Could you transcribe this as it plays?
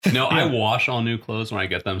No, I wash all new clothes when I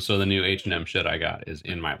get them. So the new H&M shit I got is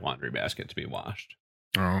in my laundry basket to be washed.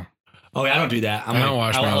 Oh, yeah, I don't do that. I don't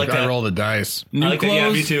wash my I roll the dice. New like clothes, that.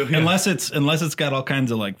 Yeah, me too. Yeah. unless it's got all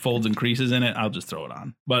kinds of like folds and creases in it, I'll just throw it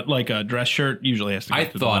on. But like a dress shirt usually has to go I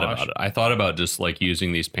through thought the wash. about it. I thought about just like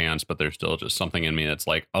using these pants, but there's still just something in me that's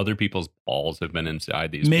like other people's balls have been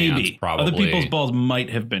inside these pants. Maybe Probably. other people's balls might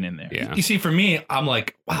have been in there. Yeah. You see, for me, I'm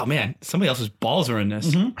like, wow, man, somebody else's balls are in this.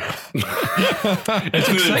 It's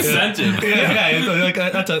an incentive. Yeah, it's like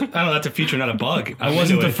that's a, I don't know, that's a feature, not a bug. I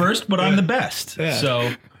wasn't the first, but I'm the best. Yeah.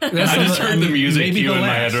 So I just heard the music maybe cue the in my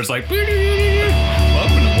last. head. It was like, welcome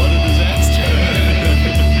to What a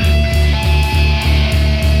Disaster.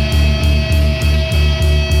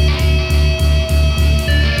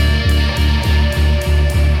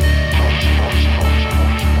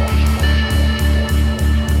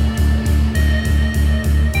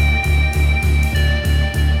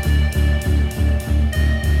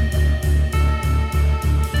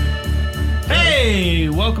 Hey,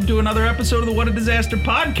 welcome to another episode of the What a Disaster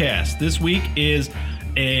podcast. This week is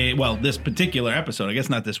this particular episode. I guess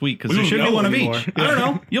not this week because there don't should be know one anymore. of each. I don't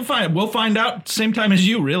know. We'll find out same time as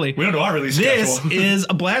you. Really, We don't know our release this schedule. is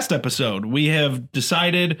a blast episode. We have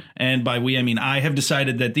decided, and by we I mean I have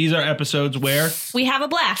decided that these are episodes where We have a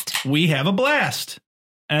blast. we have a blast.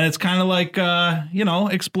 And it's kind of like,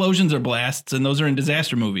 explosions are blasts, and those are in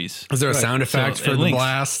disaster movies. Is there a sound effect So, for it the links.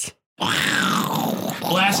 blast?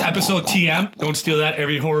 Last episode TM. Don't steal that.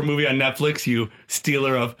 Every horror movie on Netflix, you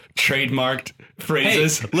stealer of trademarked Hey,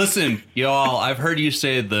 phrases. listen, y'all, I've heard you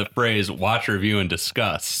say the phrase watch, review, and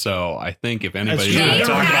discuss. So I think if anybody's true. going I to talked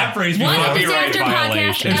talk that about phrase before. What a Copyright disaster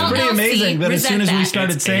violation. podcast. It's pretty LLC, amazing that as soon as we resent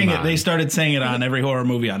started It's saying it, Amon. they started saying it on every horror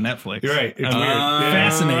movie on Netflix. You're right. It's And weird. Yeah.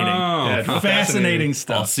 Fascinating. Yeah, it's Fascinating I'll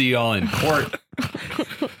stuff. see y'all in court.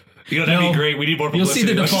 You know, that'd No. be great. We need more You'll publicity.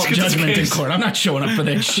 see the Let's default just get this judgment in case. court. I'm not showing up for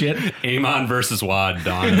that shit. Amon versus Wad,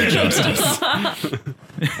 Dawn of Justice.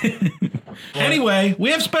 Anyway,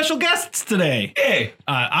 we have special guests today. Hey,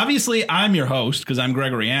 Obviously, I'm your host because I'm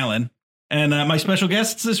Gregory Allen. And my special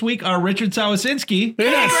guests this week are Richard Sawasinski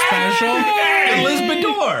They're not special. and Liz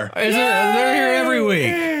Bedore. They're here every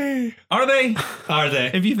week. Are they? are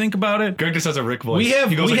they? If you think about it. Greg just has a Rick voice. We have-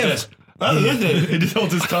 He goes we like have- this. Oh, listen. He just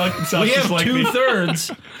holds his tongue. It sounds We have just like me.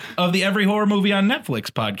 2/3 of the Every Horror Movie on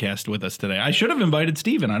Netflix podcast with us today. I should have invited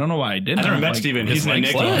Steven. I don't know why I didn't. I never don't met like Steven. his He's my likes.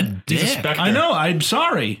 Nick. What a He's a dick. specter. I know. I'm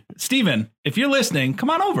sorry. Steven, if you're listening,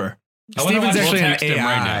 come on over. I wonder Steven's why- actually We'll an text him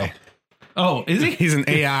right AI. now. Oh, is he? He's an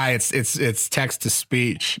AI. It's text to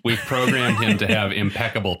speech. We've programmed him to have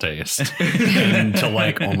impeccable taste and to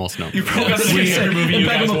like almost no. You programmed him to We hate every movie you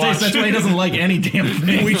guys Impeccable taste, watch. that's why he doesn't like any damn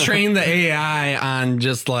thing. We trained the AI on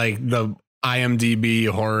just like the IMDb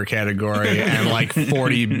horror category and like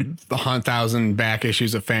 40,000 back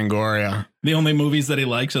issues of Fangoria. The only movies that he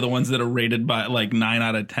likes are the ones that are rated by like 9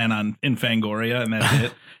 out of 10 in Fangoria, and that's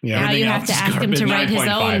it. Yeah. Now Everything you have else to is ask him to garbage. write his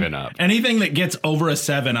 9.5 own. and up. Anything that gets over a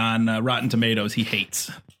 7 on Rotten Tomatoes, he hates.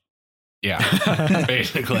 Yeah,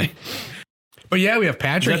 basically. But yeah, we have Is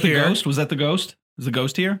Patrick that the here. ghost? Was that the ghost? Is the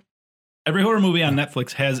ghost here? Every horror movie on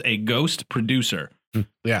Netflix has a ghost producer.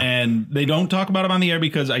 Yeah. And they don't talk about him on the air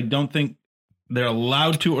because I don't think they're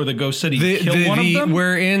allowed to, or the ghost said he killed one of them.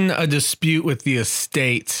 We're in a dispute with the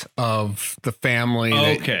estate of the family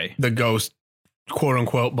that Okay. the ghost, quote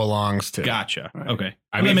unquote, belongs to. Gotcha. Okay.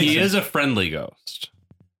 I That mean, makes he sense. is a friendly ghost.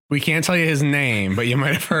 We can't tell you his name, but you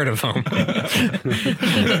might have heard of him.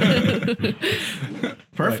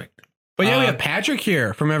 Perfect. But yeah, we have Patrick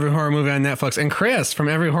here from Every Horror Movie on Netflix and Chris from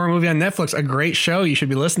Every Horror Movie on Netflix, a great show you should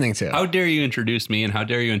be listening to. How dare you introduce me and how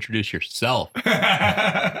dare you introduce yourself?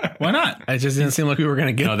 Why not? It just didn't seem like we were going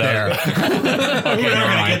to get No, there. Okay, never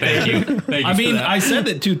mind. Thank you. Thank you I mean, for that. I said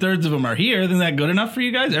that 2/3 of them are here. Isn't that good enough for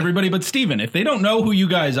you guys? Everybody but Steven. If they don't know who you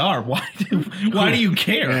guys are, why do you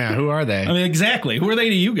care? Yeah, who are they? I mean, exactly. Who are they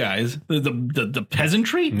to you guys? The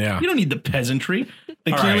peasantry? Yeah. You don't need the peasantry.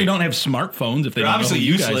 They All clearly right. don't have smartphones if they They're don't know who obviously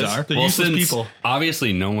you useless. guys are. They're useless since people.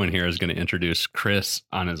 obviously no one here is going to introduce Chris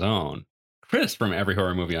on his own. Chris from Every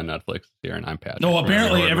Horror Movie on Netflix is here, and I'm Patrick. No, from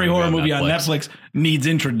apparently every horror movie on Netflix needs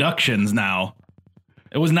introductions now.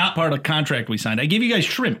 It was not part of the contract we signed. I gave you guys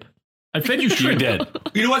shrimp. I fed you You shrimp. did.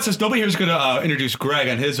 You know what? Since nobody here is going to introduce Greg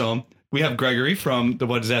on his own, we have Gregory from the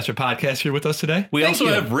What a Disaster podcast here with us today. We Thank also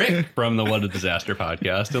you. have Rick from the What a Disaster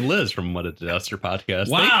podcast and Liz from What a Disaster podcast.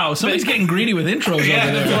 Wow, somebody's getting greedy with intros Yeah,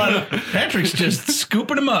 over there's a lot there. Patrick's just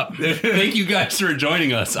scooping them up. Thank you guys for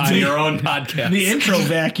joining us on your own podcast. The intro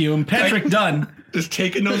vacuum. Patrick Dunn. Just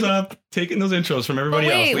taking those up, taking those intros from everybody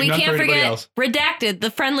But else. wait, we leaving out for can't everybody forget else. Redacted,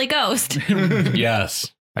 the friendly ghost.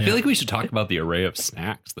 Yes. I feel like we should talk about the array of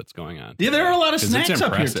snacks that's going on. Yeah, there are a lot of 'Cause it's snacks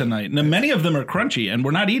up here impressive. tonight. Now, many of them are crunchy, and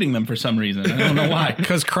we're not eating them for some reason. I don't know why.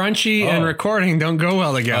 Because crunchy and recording don't go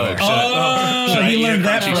well together. Should I He eat a learned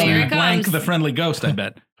that crunchy from snack? Blank comes. the Friendly Ghost, I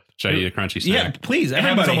bet. Should I eat a crunchy Yeah, snack? please, It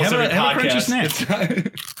happens everybody, almost have every a crunchy podcast.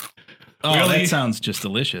 snack. Oh, We only- that sounds just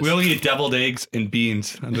delicious. We only eat deviled eggs and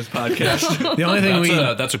beans on this podcast. The only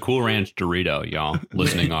thing That's a Cool Ranch Dorito, y'all,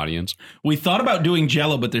 listening audience. We thought about doing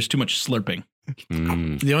Jell-O, but there's too much slurping.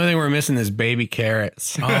 the only thing we're missing is baby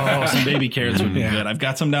carrots. Oh, some baby carrots would be Yeah. good. I've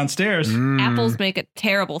got some downstairs. Apples make a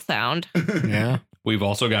terrible sound. Yeah. We've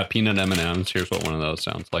also got peanut M&Ms. Here's what one of those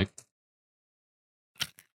sounds like.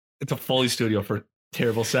 It's a Foley studio for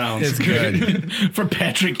terrible sounds. It's good. For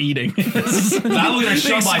Patrick eating. Not only our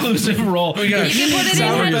show by- exclusive role. We got You can put it in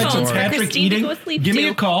sound headphones effects for on. Patrick Christine to eating. go sleep Give me to.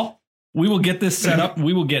 a call. We will get this set up.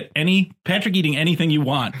 We will get Patrick eating anything you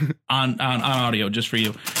want on audio just for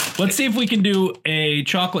you. Let's see if we can do a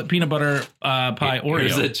chocolate peanut butter pie Oreo.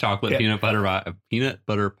 Here's a chocolate peanut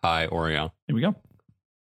butter pie Oreo. Here we go.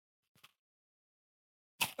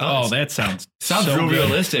 Oh, that sounds sounds so real good.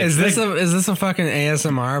 realistic. Is this a fucking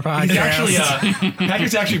ASMR podcast? He's actually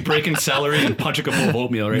Patrick's actually breaking celery and punching a bowl of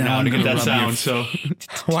oatmeal right Now now I'm to get gonna that rub sound. your-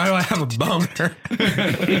 So Why do I have a boner?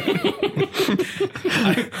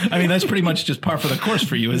 I mean, that's pretty much just par for the course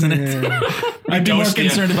for you, isn't it? I'd be more dosed you.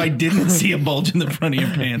 concerned if I didn't see a bulge in the front of your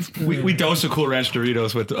pants. we dosed the Cool Ranch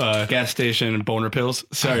Doritos with gas station and boner pills.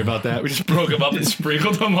 Sorry about that. We just broke them up and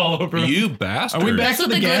sprinkled them all over. You bastard. Are we back That's to what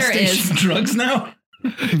the the gas glitter station drugs now?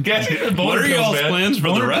 Gas, What boner are pills, y'all's man. plans for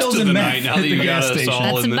the Boner rest pills of the and night meth now at that the you got gas us station. all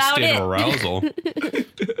That's in this about state it. of arousal?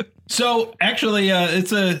 So actually,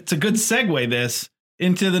 it's a good segue this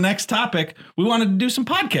into the next topic. We wanted to do some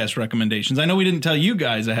podcast recommendations. I know we didn't tell you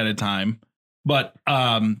guys ahead of time, but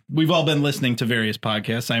we've all been listening to various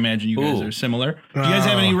podcasts. I imagine you guys Ooh. are similar. Do you guys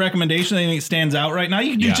have any recommendations? Anything that stands out right now?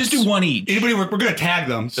 You can Yes. just do one each. Anybody, we're going to tag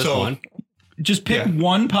them. This so one. Just pick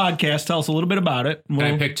one podcast. Tell us a little bit about it. Can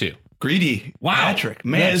I pick two? greedy. Wow. Patrick,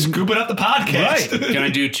 man, That is- scooping up the podcast. Right. Can I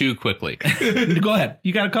do two quickly? Go ahead.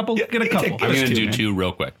 You got a couple? Yeah, Get a couple. take- I'm going to two, do man. two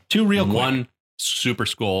real quick. Two real quick. One Super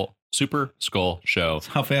Skull show.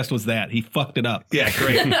 How fast was that? He fucked it up. Yeah,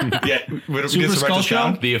 great. Yeah, we Super get some Skull right Show?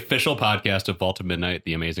 down. The official podcast of Vault of Midnight,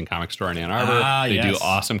 the amazing comic store in Ann Arbor. Ah, They do yes.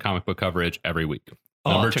 awesome comic book coverage every week.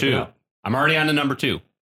 Oh, Number check it two. out. I'm already on to number two.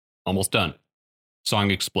 Almost done. Song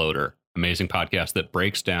Exploder. Amazing podcast that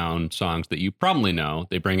breaks down songs that you probably know.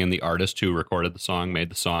 They bring in the artist who recorded the song,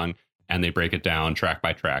 made the song, and they break it down track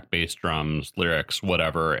by track, bass, drums, lyrics,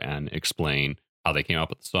 whatever, and explain how they came up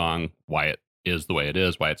with the song, why it is the way it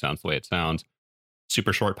is, why it sounds the way it sounds.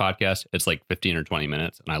 Super short podcast. It's like 15 or 20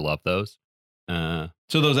 minutes, and I love those. So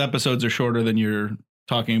those episodes are shorter than you're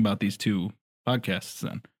talking about these two podcasts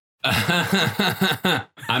then.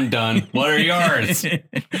 I'm done. What are yours?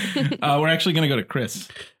 We're actually going to go to Chris.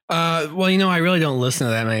 Well, I really don't listen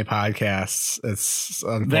to that many podcasts. It's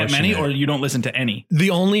That many, or unfortunate. you don't listen to any? The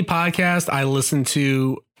only podcast I listen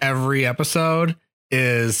to every episode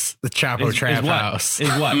is the Chapo Trap what? House. Is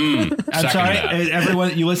what? I'm second sorry. that.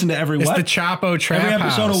 Everyone, you listen to every It's what? the Chapo Trap every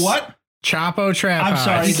House. episode of what? Chapo Trap I'm House.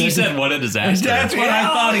 sorry. He said, "What a disaster!" That's what I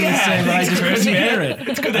thought he was saying, but I just couldn't hear it.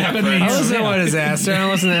 It's good to have I friends. listen to What a Disaster. I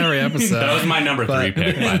listen to every episode. That was my number three But-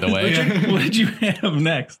 pick, by the way. What did you have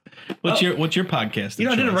next? What's your podcast? You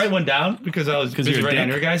know, I didn't write one down because I was busy you're a writing on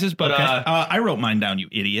dick? your guys's, but Okay. I wrote mine down, you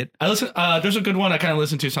idiot. I listen. There's a good one I kind of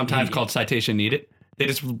listen to sometimes called Citation Needed. They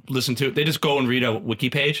just listen to it. They just go and read a wiki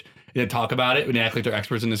page and then talk about it and they act like they're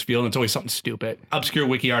experts in this field. And it's always something stupid, obscure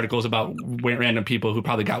wiki articles about random people who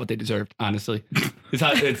probably got what they deserved. Honestly,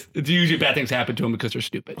 it's usually bad things happen to them because they're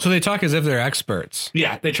stupid. So they talk as if they're experts.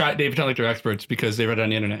 Yeah, they pretend like they're experts because they read it on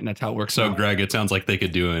the internet and that's how it works. So, Greg, it sounds like they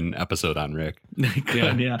could do an episode on Rick.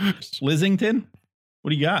 Good, yeah. Lizington, what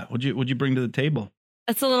do you got? What'd you bring to the table?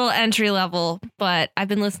 It's a little entry level, but I've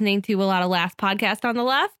been listening to a lot of Last Podcast on the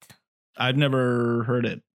Left. I've never heard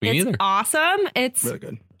it. Me It's neither. awesome. It's really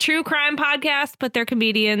good. true crime podcast, but they're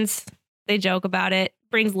comedians. They joke about it.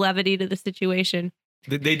 Brings levity to the situation.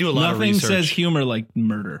 They do a lot of Nothing research. says humor like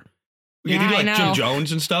murder. They Yeah, do I like know. Jim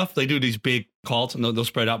Jones and stuff. They do these big cults and they'll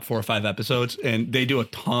spread out 4 or 5 episodes and they do a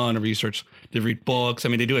ton of research. They read books. I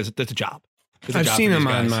mean, they do it. That's a job. It's a I've job seen for these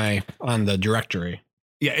them guys. on the directory.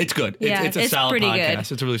 Yeah, it's good. Yeah, It's a it's solid pretty podcast.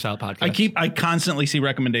 good. It's a really solid podcast. I constantly see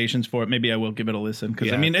recommendations for it. Maybe I will give it a listen because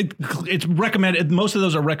Yeah. I mean it's recommended. Most of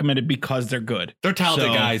those are recommended because they're good. They're talented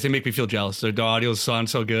So- guys. They make me feel jealous. Their audio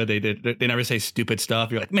sounds so good. They never say stupid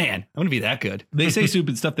stuff. You're like, man, I want to be that good. They say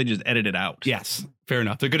stupid stuff. They just edit it out. Yes, fair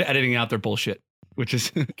enough. They're good at editing out their bullshit, which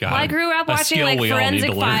is God, Well, I grew up a watching skill like we all need Forensic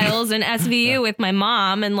to learn. Files and SVU with my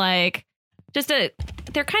mom, and like just a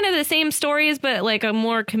they're kind of the same stories, but like a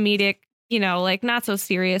more comedic, like not so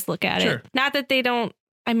serious look at Sure. it. Not that they don't.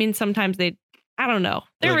 I mean, sometimes I don't know.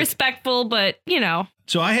 They're respectful, but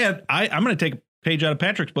So I'm going to take a page out of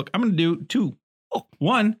Patrick's book. I'm going to do two.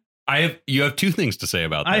 One, You have two things to say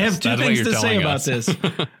about this. I have two That's what things you're to say telling about us. this.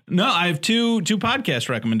 No, I have two podcast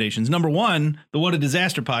recommendations. Number one, the What a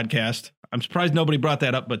Disaster podcast. I'm surprised nobody brought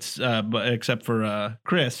that up, but except for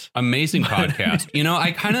Chris. Amazing podcast.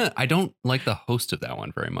 I don't like the host of that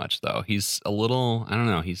one very much, though. He's a little, I don't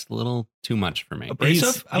know, he's a little too much for me.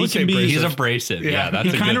 Abrasive? I would say He's abrasive. abrasive. Yeah. Yeah, that's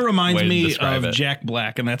He a kind of good reminds way to me describe of it. Jack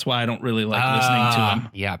Black, and that's why I don't really like listening to him.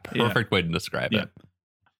 Yeah, perfect way to describe Yeah. it.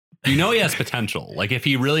 He has potential. Like if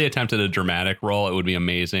he really attempted a dramatic role, it would be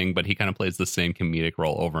amazing. But he kind of plays the same comedic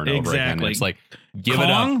role over and over again. And Exactly. it's like, give Kong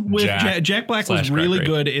it up, with Jack. Jack Black was / really Gregory.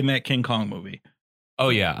 good in that King Kong movie. Oh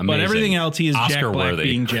yeah, amazing. But everything else, he is Jack Black Oscar-worthy.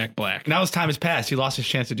 being Jack Black. Now his time has passed. He lost his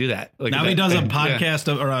chance to do that. Like Now that he does a thing. Yeah.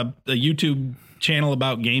 podcast or a YouTube channel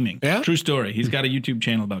about gaming. Yeah? True story. He's got a YouTube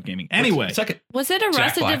channel about gaming. Anyway, Second. was it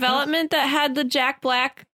Arrested Black. Development that had the Jack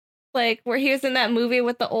Black, like where he was in that movie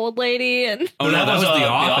with the old lady and Oh no, that was The The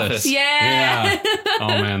Office. Office. yeah. Oh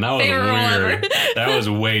man, that was Favorite role weird. ever. That was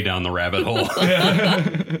way down the rabbit hole.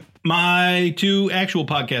 my two actual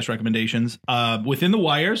podcast recommendations, Within the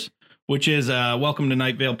Wires, which is Welcome to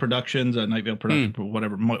Night Vale Productions, Night Vale Production,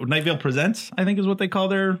 whatever. Night Vale Presents, I think is what they call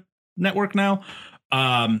their network now.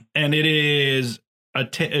 And it is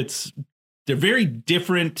they're very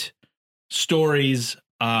different stories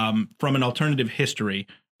from an alternative history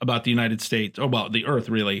about the United States, or about the Earth,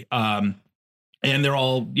 really. And they're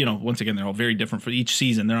all, once again, they're all very different for each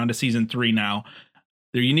season. They're on to season 3 now.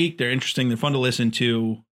 They're unique, they're interesting, they're fun to listen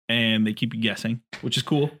to, and they keep you guessing, which is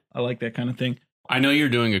cool. I like that kind of thing. I know you're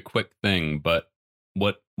doing a quick thing, but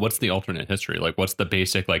what's the alternate history? Like, what's the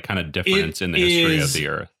basic kind of difference in the history of the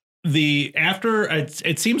Earth?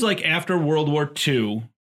 It seems like after World War II,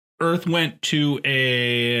 Earth went to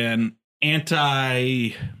an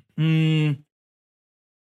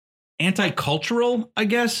anti-cultural, I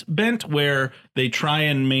guess, bent, where they try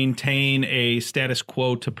and maintain a status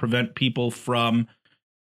quo to prevent people from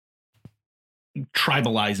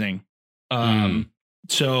tribalizing.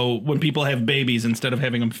 So when people have babies, instead of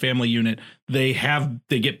having a family unit, they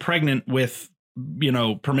get pregnant with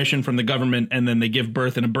permission from the government, and then they give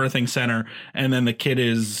birth in a birthing center, and then the kid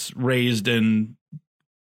is raised and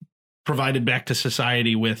provided back to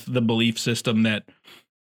society with the belief system that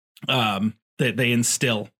that they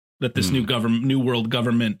instill, that this new world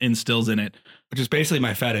government instills in it. Which is basically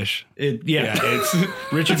my fetish. It's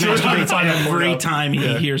Richard It's really masturbates fun to find every out. time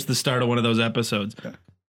he hears the start of one of those episodes.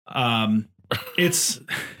 It's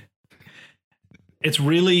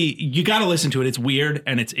really, you got to listen to it. It's weird,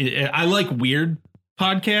 and I like weird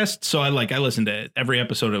podcasts, so I listen to every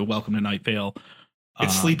episode of Welcome to Night Vale.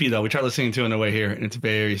 It's sleepy though. We tried listening to it on the way here, and it's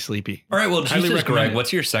very sleepy. All right, well, Highly Jesus, recommend Greg, it.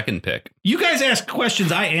 what's your second pick? You guys asked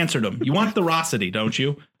questions, I answered them. You want thoracity, don't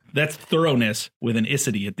you? That's thoroughness with an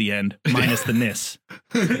icity at the end, minus the nis.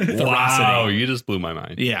 Wow, you just blew my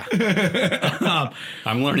mind. Yeah.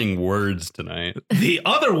 I'm learning words tonight. The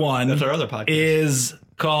other one That's our other podcast. is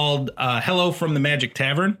called Hello from the Magic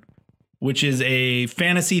Tavern, which is a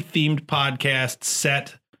fantasy themed podcast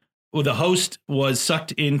set. Well, the host was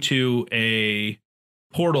sucked into a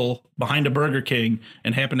portal behind a Burger King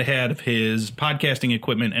and happened to have his podcasting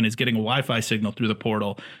equipment and is getting a Wi-Fi signal through the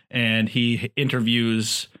portal. And he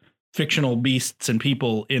interviews fictional beasts and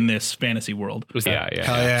people in this fantasy world. Yeah.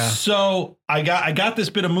 Hell yeah. So I got this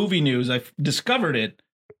bit of movie news. I discovered it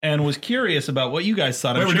and was curious about what you guys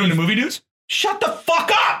thought. Wait, I'm we're sure doing the you- movie news? Shut the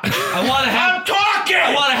fuck up! I want to have. I'm talking!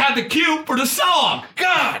 I want to have the cue for the song.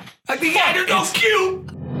 God! I think there's no cue.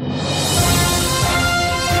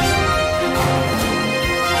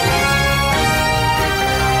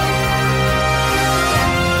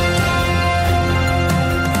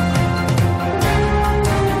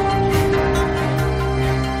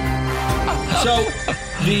 So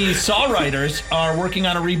the Saw writers are working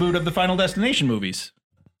on a reboot of the Final Destination movies.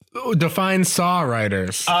 Define Saw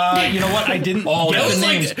writers. You know what? I didn't That get was the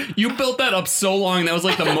names. like, you built that up so long. That was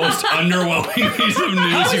like the most underwhelming piece of news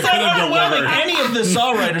How you is could have that overwhelming? delivered. Any of the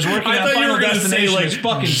Saw writers working I on thought you Final were going to say Destination like is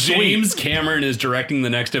fucking James sweet. Cameron is directing the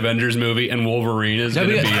next Avengers movie and Wolverine is going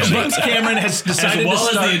to be in it. James Cameron has As decided well to as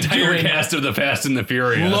start the entire doing cast of the Fast and the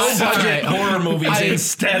Furious. low budget Alright. horror movies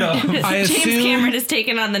instead of. I James assume Cameron is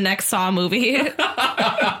taking on the next Saw movie.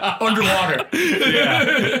 Underwater.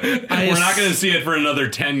 Yeah. We're not going to see it for another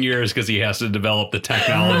 10 years because he has to develop the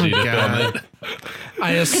technology to film God. it.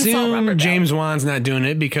 I Rubber assume Band. James Wan's not doing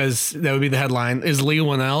it because that would be the headline. Is Lee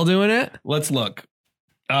Winnell doing it? Let's look.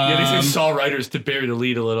 They say Saul writers to bury the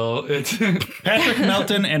lead a little. It's Patrick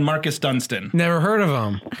Melton and Marcus Dunstan Never heard of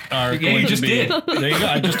them. are you going just to be. did. There you go.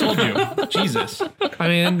 I just told you. Jesus. I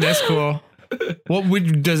mean, that's cool.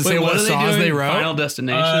 Does it say what saws they wrote? Final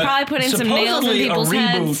Destination. Probably putting some nails in Supposedly people's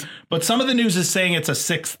heads. but some of the news is saying it's a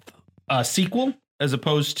 6th sequel as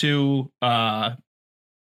opposed to an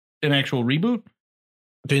actual reboot.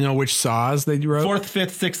 Do you know which saws they wrote? 4th,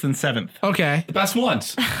 5th, 6th, and 7th. Okay. the best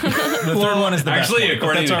ones. The third one is the best Actually, one, but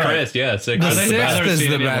according that's to all right. Chris, yeah, 6. The I'd sixth rather is see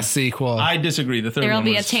the any of them. best sequel. I disagree. The third There'll one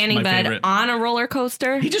be a was tanning my bed favorite. on a roller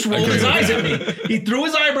coaster. He just rolled his eyes at me. He threw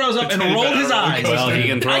his eyebrows up and rolled his eyes. Well, he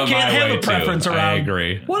can throw I them can't my have way, a preference too. around. I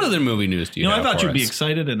agree. What other movie news do you You know, I have thought for you'd be us?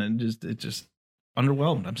 excited, and it just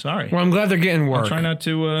underwhelmed. I'm sorry. Well, I'm glad they're getting I'll work. try not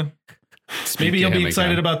to. Maybe to you'll be him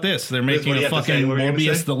excited again. about this. They're What making do you a have to say? fucking What were you gonna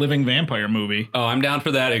Morbius say? the Living Vampire movie. Oh, I'm down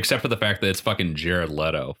for that, except for the fact that it's fucking Jared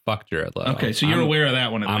Leto. Fuck Jared Leto. Okay, so you're I'm- aware of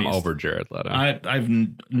that one at I'm least. over Jared Leto. I've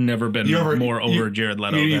never been more over Jared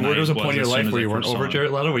Leto. than There was a I point in your as soon life as where I you weren't first saw over him.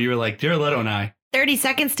 Jared Leto, where you were like, Jared Leto and I. 30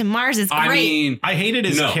 Seconds to Mars is great. I mean, I hated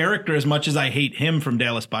his No. character as much as I hate him from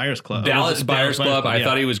Dallas Buyers Club. Dallas Buyers Club. I yeah.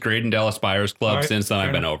 thought he was great in Dallas Buyers Club. All right, Since then, I've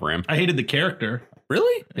fair been enough. over him. I hated the character.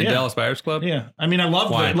 Really? In Yeah. Dallas Buyers Club? Yeah, I mean, I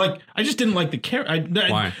loved Why? I just didn't like the character.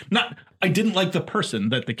 Why? I didn't like the person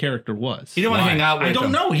that the character was. You didn't want to Why? hang out with I don't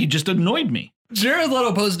him. know. He just annoyed me. Jared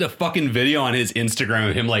Leto posted a fucking video on his Instagram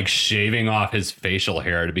of him like shaving off his facial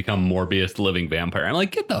hair to become Morbius the Living Vampire. I'm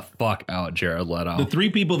like, get the fuck out, Jared Leto. The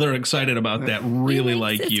 3 people that are excited about that really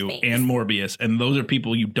likes like his you face. and Morbius, and those are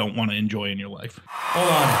people you don't want to enjoy in your life. Hold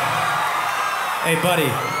on. Hey, buddy.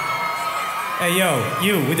 Hey, yo,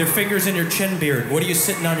 you with your fingers in your chin beard. What are you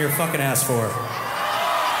sitting on your fucking ass for?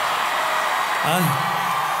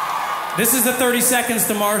 Huh? This is the 30 Seconds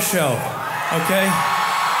to Mars show, okay?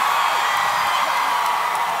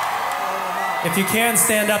 If you can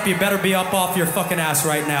stand up, you better be up off your fucking ass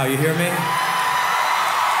right now. You hear me?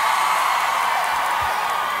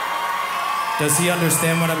 Does he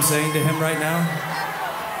understand what I'm saying to him right now?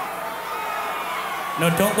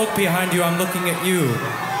 No, don't look behind you. I'm looking at you.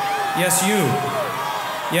 Yes, you.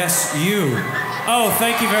 Yes, you. Oh,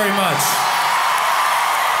 thank you very much.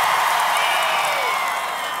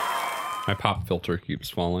 My pop filter keeps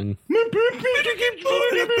falling.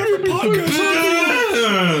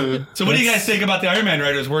 So what do you guys think about the Iron Man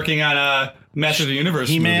writers working on Masters of the Universe?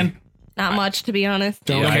 He-Man. movie? Not much, to be honest.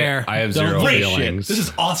 Don't care. I have Don't zero great feelings. This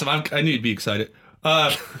is awesome. I knew you'd be excited.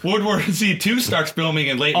 World War Z 2 starts filming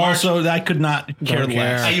in late March. Also, I could not care Don't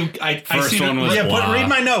less. care. I First see one the- was Yeah, blah. read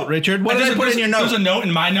my note, Richard. What did I put in your There's a note? note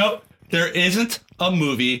in my note. There isn't a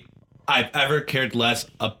movie I've ever cared less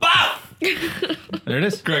about. There it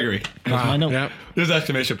is. Gregory. That's my note. Yep. There's an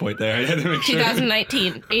exclamation point there. I had to make sure.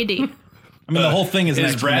 2019 AD. I mean, the whole thing is an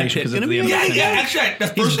is Brad explanation Pitt because it's gonna the be- end. Yeah, actually,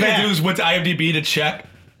 the first thing I back. do is went to IMDb to check.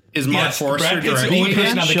 Is Mark Yes, Forster Brad Pitt's the directing only it?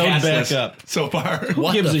 person on the Showed cast back list up. so far.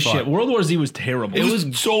 Who gives the a fuck? shit? World War Z was terrible. It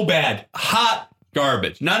was so bad. Hot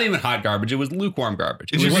garbage. Not even hot garbage. It was lukewarm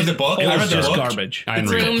garbage. Did you read the book? It I was read the just book. garbage. I didn't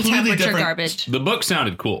read Room it. completely temperature different- garbage. The book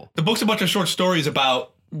sounded cool. The book's a bunch of short stories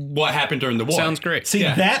about what happened during the war. Sounds great. See,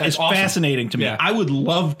 Yeah, that that's is awesome. fascinating to me. Yeah. I would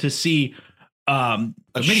love to see mini-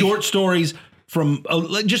 short stories from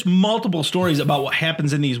just multiple stories about what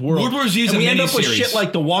happens in these worlds. World War Z is and a we end up with miniseries. shit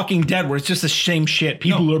like The Walking Dead, where it's just the same shit.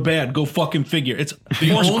 People are bad. Go fucking figure. It's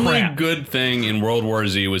The horse only crap. good thing in World War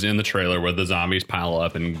Z was in the trailer where the zombies pile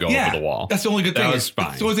up and go over the wall. That's the only good That thing. was It's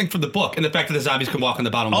fine. the only thing from the book, and the fact that the zombies can walk on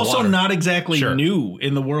the bottom of the Also, water. not exactly Sure. new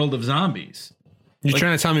in the world of zombies. You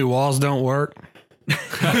trying to tell me walls don't work?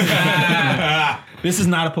 This is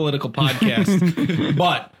not a political podcast,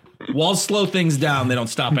 but walls slow things down. They don't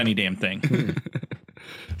stop any damn thing.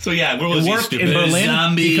 So yeah, World War It Z worked stupid. in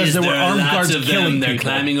Berlin because there were armed guards killing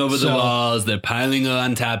people. over So- walls. They're piling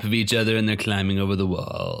on top of each other and they're climbing over the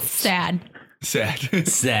walls. Sad. Sad.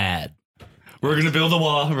 Sad. We're gonna build a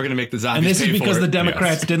wall. And we're gonna make the zombies. And this is pay because for the it.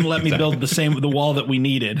 Democrats didn't let me build the wall that we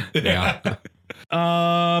needed. Yeah.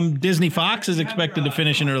 Disney Fox is expected to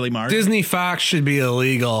finish in early March. Disney Fox should be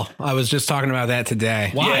illegal. I was just talking about that today.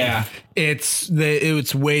 Why? Yeah. It's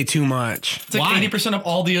way too much. It's like Why? 80% of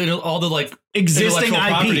all the like Existing intellectual IP.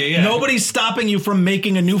 property, yeah. Nobody's stopping you from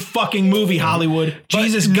making a new fucking movie, Hollywood.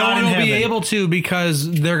 Jesus no God one in will heaven. be able to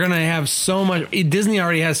because they're gonna have so much. Disney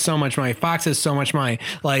already has so much money. Fox has so much money.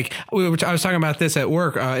 Like I was talking about this at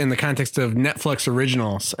work in the context of Netflix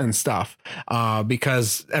originals and stuff.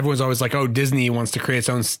 Because everyone's always like, "Oh, Disney Disney wants to create its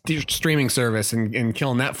own streaming service and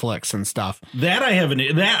kill Netflix and stuff. That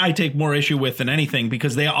I take more issue with than anything,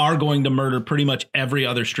 because they are going to murder pretty much every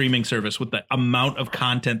other streaming service with the amount of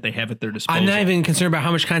content they have at their disposal. I'm not even concerned about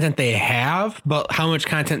how much content they have, but how much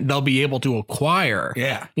content they'll be able to acquire.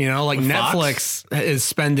 Yeah. You know, like With Netflix is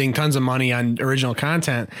spending tons of money on original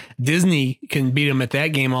content. Disney can beat them at that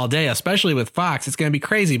game all day, especially with Fox. It's going to be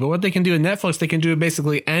crazy. But what they can do with Netflix, they can do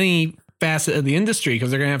basically any facet of the industry,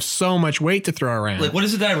 because they're going to have so much weight to throw around. Like, what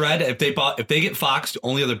is it that I read? If they get Fox, the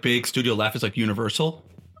only other big studio left is like Universal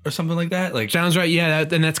or something like that. Like, Sounds right. Yeah.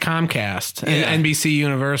 And that's Comcast and NBC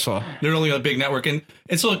Universal. they're only a big network. And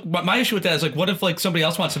so like, my issue with that is like, what if like somebody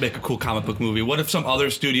else wants to make a cool comic book movie? What if some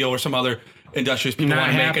other studio or some other industrious people Not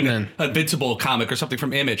want to make happening. an Invincible comic or something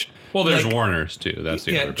from Image? Well, there's Like, Warner's too. That's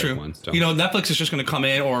the yeah, other true. big one. So. You know, Netflix is just going to come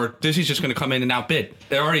in, or Disney's just going to come in and outbid.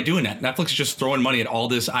 They're already doing that. Netflix is just throwing money at all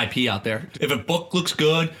this IP out there. If a book looks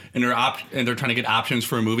good and they're trying to get options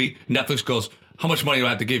for a movie, Netflix goes, how much money do I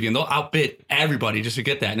have to give you? And they'll outbid everybody just to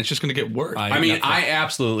get that, and it's just going to get worse. I mean, Netflix. I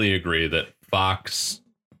absolutely agree that Fox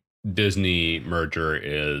Disney merger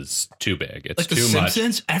is too big. It's like the too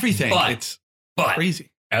Simpsons, everything. But- It's crazy.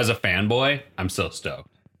 As a fanboy, I'm so stoked.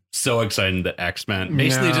 So excited that X-Men,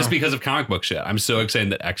 basically Yeah. just because of comic book shit. I'm so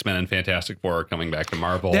excited that X-Men and Fantastic Four are coming back to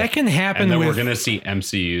Marvel. That can happen and then we're with going to see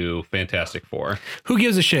MCU Fantastic Four. who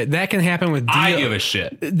gives a shit? That can happen with I give a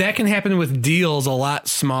shit. that can happen with deals a lot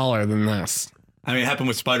smaller than this. I mean, it happened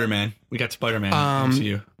with Spider-Man. We got Spider-Man.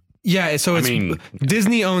 MCU. Yeah, so it's mean,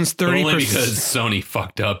 Disney owns But 30%. only because Sony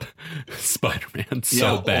fucked up Spider-Man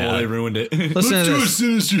so bad. they ruined it. Listen to this.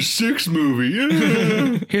 Sinister Six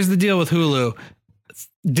movie. Here's the deal with Hulu.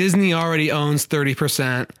 Disney already owns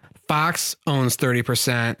 30%. Fox owns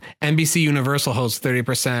 30%. NBC Universal holds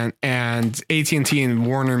 30%, and AT&T and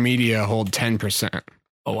Warner Media hold 10%.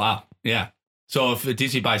 Oh wow, yeah. So if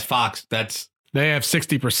DC buys Fox, that's They have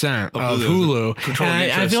 60% of Hulu. Hulu. Controlling And I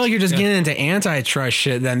interest. feel like you're just Yeah. getting into antitrust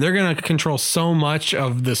shit then. They're going to control so much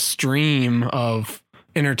of the stream of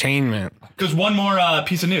entertainment. because one more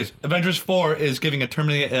piece of news: Avengers 4 is giving a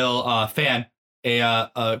terminally ill fan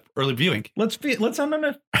a early viewing. Let's end on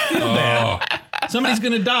a feel bad. Somebody's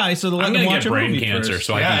gonna die, so they'll let I'm them going to watch get a brain movie cancer first.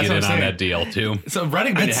 so Yeah, I can that's get what in I'm on saying. that deal too. So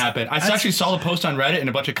Reddit made it happen. I actually saw the post on Reddit and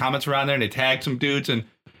a bunch of comments around there, and they tagged some dudes, and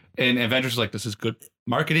Avengers was like, "This is good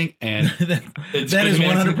marketing," and it's That good is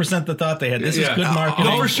management. 100% the thought they had. This is Yeah. good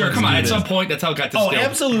marketing. Oh, for sure. Come on, at some point, that's how it got Oh, distilled.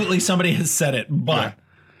 absolutely. Somebody has said it, but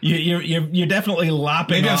you're definitely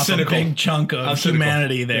lopping Maybe I'm off a cynical. big chunk I'm of cynical.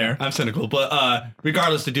 humanity there. I'm cynical, but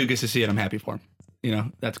regardless, the dude gets to see it. I'm happy for him. You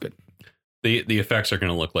know, that's good. The effects are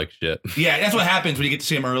going to look like shit. Yeah, that's what happens when you get to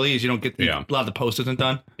see him early. Is you don't get Yeah. a lot of the post isn't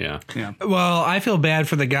done. Yeah. Well, I feel bad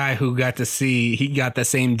for the guy who got to see, he got the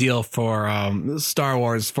same deal for Star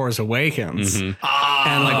Wars Force Awakens. And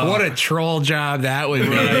like, what a troll job that would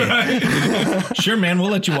be. Sure, man, we'll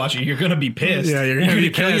let you watch it. You're gonna be pissed. Yeah, you're gonna be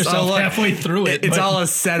kill pissed. yourself Oh, look, halfway through it. It's but- all a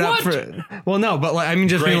setup for. Well, no, but like, I mean,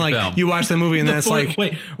 just Great being like, film. you watch the movie and then it's like,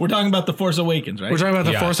 wait, we're talking about the Force Awakens, right? we're talking about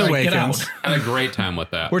the Yeah. Force All right, get Awakens. out. I had a great time with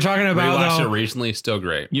that. We're talking about, Rewatched though- it recently. Still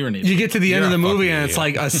great. You're an idiot. You get to the end You're of the a movie fucking and it's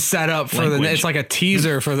idiot. like a setup for Language. it's like a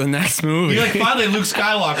teaser for the next movie. You're like, finally, Luke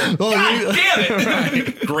Skywalker. Well, God damn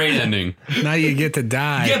it! Great ending. Now you get to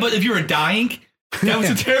die. Yeah, but if you were dying, that was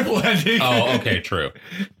a terrible ending. Oh, okay. True.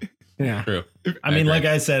 Yeah. True. I mean, agree. like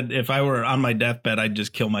I said, if I were on my deathbed, I'd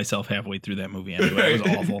just kill myself halfway through that movie anyway. It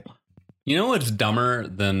was awful. You know what's dumber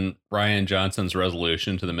than Ryan Johnson's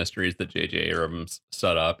resolution to the mysteries that J.J. Abrams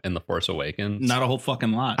set up in The Force Awakens? Not a whole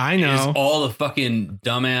fucking lot. I Is know. all the fucking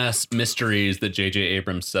dumbass mysteries that J.J.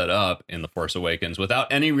 Abrams set up in The Force Awakens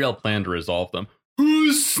without any real plan to resolve them.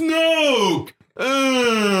 Who's Snoke? You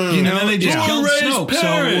and know, then they just yeah. killed Who raised Snoke, so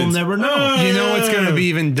we'll parents? never know. You know what's going to be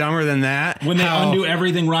even dumber than that? When they undo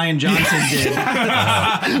everything Ryan Johnson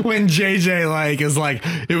did. When JJ like is like,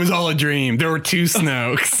 it was all a dream. There were two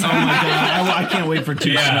Snokes. Oh my god, I can't wait for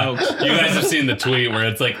two Snokes. You guys have seen the tweet where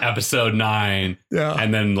it's like episode 9, Yeah.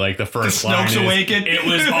 and then like the first The line Snokes is, awaken. It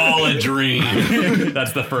was all a dream.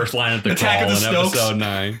 That's the first line at the Attack call of in the Snokes. episode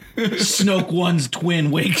 9. Snoke One's twin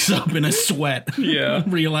wakes up in a sweat. Yeah.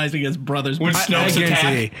 realizing his brother's When I Snoke's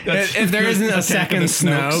guarantee, attack. That's- if there isn't a Attack second of the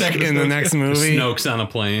Snokes. Snoke Second in the Snoke. next movie, Snoke's on a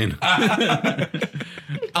plane.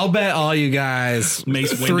 I'll bet all you guys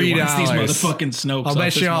Mace Windu wants these $3. motherfucking Snokes. I'll off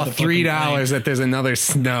bet this you all motherfucking $3 plane. that there's another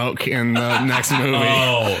Snoke in the next movie.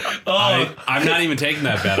 I'm not even taking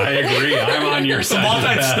that bet. I agree. I'm on your The side. of the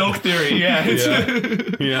bet. multi-Snoke theory.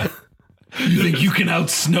 Yeah. Yeah. You think you can out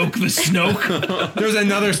Snoke the Snoke? There's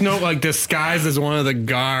another Snoke like disguised as one of the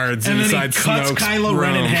guards And then he inside cuts Snoke's Kylo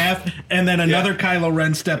Ren in room. half, and then another Kylo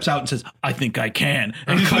Ren steps out and says, I think I can.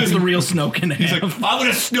 And he cuts the real Snoke in half. I'm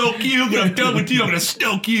gonna Snoke you, but I'm done with you. I'm gonna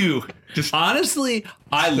Snoke you. Just Honestly,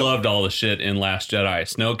 I loved all the shit in Last Jedi.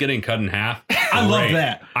 Snoke getting cut in half. I love Great.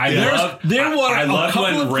 that. I loved couple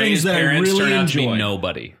when of Rey's things that I parents really turned out to be enjoyed.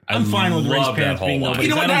 nobody. I'm fine with Rey's love that parents whole being line. nobody. you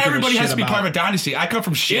know what? I don't Not give a everybody shit has to be about- part of a dynasty. I come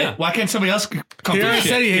from shit. Yeah. Why can't somebody else come He from already shit?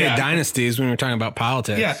 said he hated yeah. dynasties when we were talking about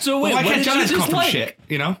politics. Yeah. So wait, why what can't did you Giants come from dislike? shit?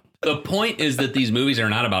 You know. The point is that these movies are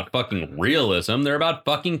not about fucking realism. They're about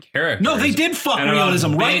fucking characters. No, they did fuck And about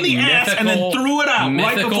realism right in the big ass and then mythical- threw it out right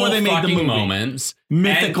mythical before they made the fucking movie. moments.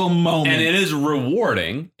 Mythical moments. And it is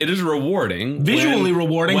rewarding. It is rewarding. Visually when-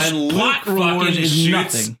 rewarding. When Luke Plot reward fucking is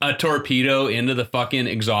shoots nothing. a torpedo into the fucking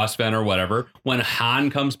exhaust vent or whatever. When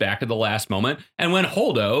Han comes back at the last moment. And when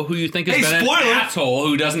Holdo, who you think has Hey, been spoiler! an asshole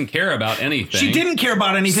who doesn't care about anything. She didn't care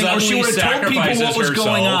about anything, or she suddenly would have told people sacrifices what was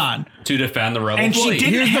going herself on. to defend the rebel And she fleet.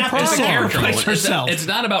 didn't Here's the have to problem. sacrifice It's- herself. It's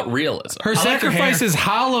not about realism. Her like her sacrifice hair. is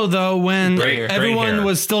hollow though when Great everyone hair.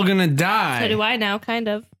 was still gonna die. So do I now, kind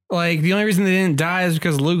of. Like the only reason they didn't die is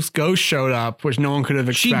because Luke's ghost showed up, which no one could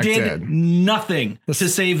have She expected. did nothing to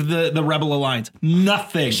save the Rebel Alliance.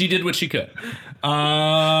 Nothing. She did what she could.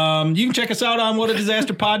 You can check us out on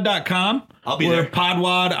whatadisasterpod.com. I'll be We're there.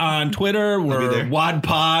 Podwad on Twitter. We're there.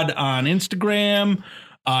 WadPod on Instagram.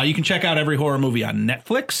 You can check out every horror movie on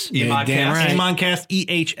Netflix. Yeah, damn right. Emoncast,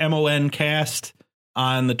 EHMON cast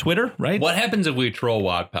on the Twitter, right? What happens if we troll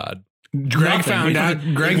Wadpod? Greg Nothing. found out.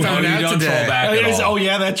 Greg Oh, found you out don't today. troll back Oh, at it is- all. oh,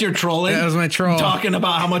 yeah, that's your trolling. That was my troll. Talking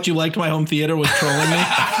about how much you liked my home theater was trolling me.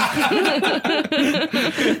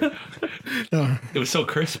 It was so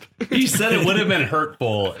crisp. You said it would have been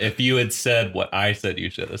hurtful if you had said what I said you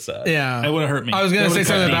should have said. Yeah, It would have hurt me. I was gonna That say would've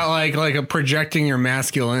something cut me. about like a projecting your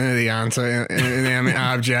masculinity onto inanimate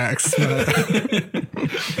objects. But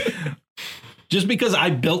Just because I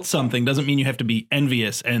built something doesn't mean you have to be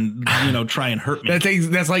envious and try and hurt me.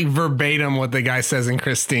 that's like verbatim what the guy says in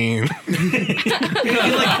Christine. Except the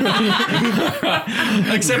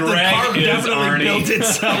Greg car is definitely Arnie. built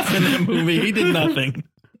itself in that movie. He did nothing.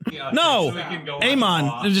 No,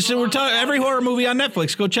 Amon. Just we're talking every horror movie on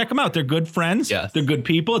Netflix. Go check them out. They're good friends. Yes. They're good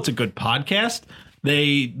people. It's a good podcast.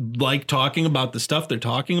 They like talking about the stuff they're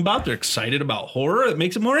talking about. They're excited about horror. It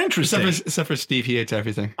makes it more interesting. Except for Steve, he hates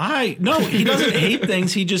everything. No, he doesn't hate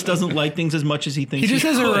things. He just doesn't like things as much as he thinks. He just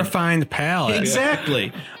has a could. refined palate.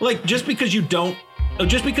 Exactly. Like just because you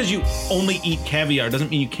only eat caviar doesn't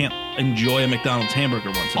mean you can't enjoy a McDonald's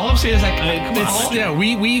hamburger once in a All while. I'm saying is It's, yeah,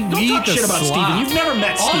 we Don't eat talk the shit about slop. Steven. You've never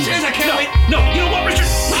met All I'm Steven. saying is I can't no, wait. No, you know what, Richard?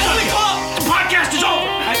 The podcast is over.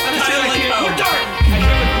 We're done. I can't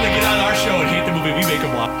wait for them to get on our show and hate the movie we make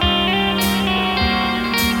them watch.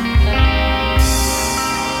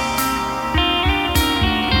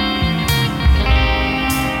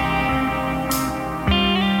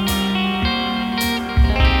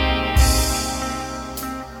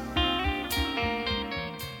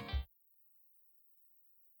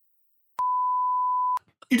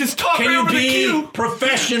 You just talk Can right you over the be cue.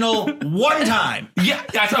 professional one time? Yeah,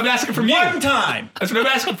 that's what I'm asking from you. One time. That's what I'm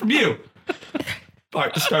asking from you. All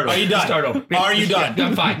right, let's start over. Are you done? Let's start over. Are you done? Yeah,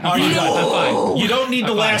 I'm fine. Are you done? I'm fine. You don't need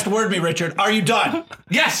the I'm last fine. word, me, Richard. Are you done?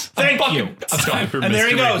 Yes. Thank I'm you. fucking- I'm sorry. For And there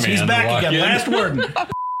he Mr. goes. He's McMahon to back walk again. in. Last word.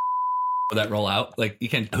 Will that roll out? Like you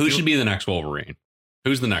can't. Who should be the next Wolverine?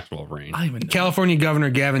 Who's the next Wolverine? I don't even know. California Governor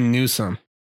Gavin Newsom.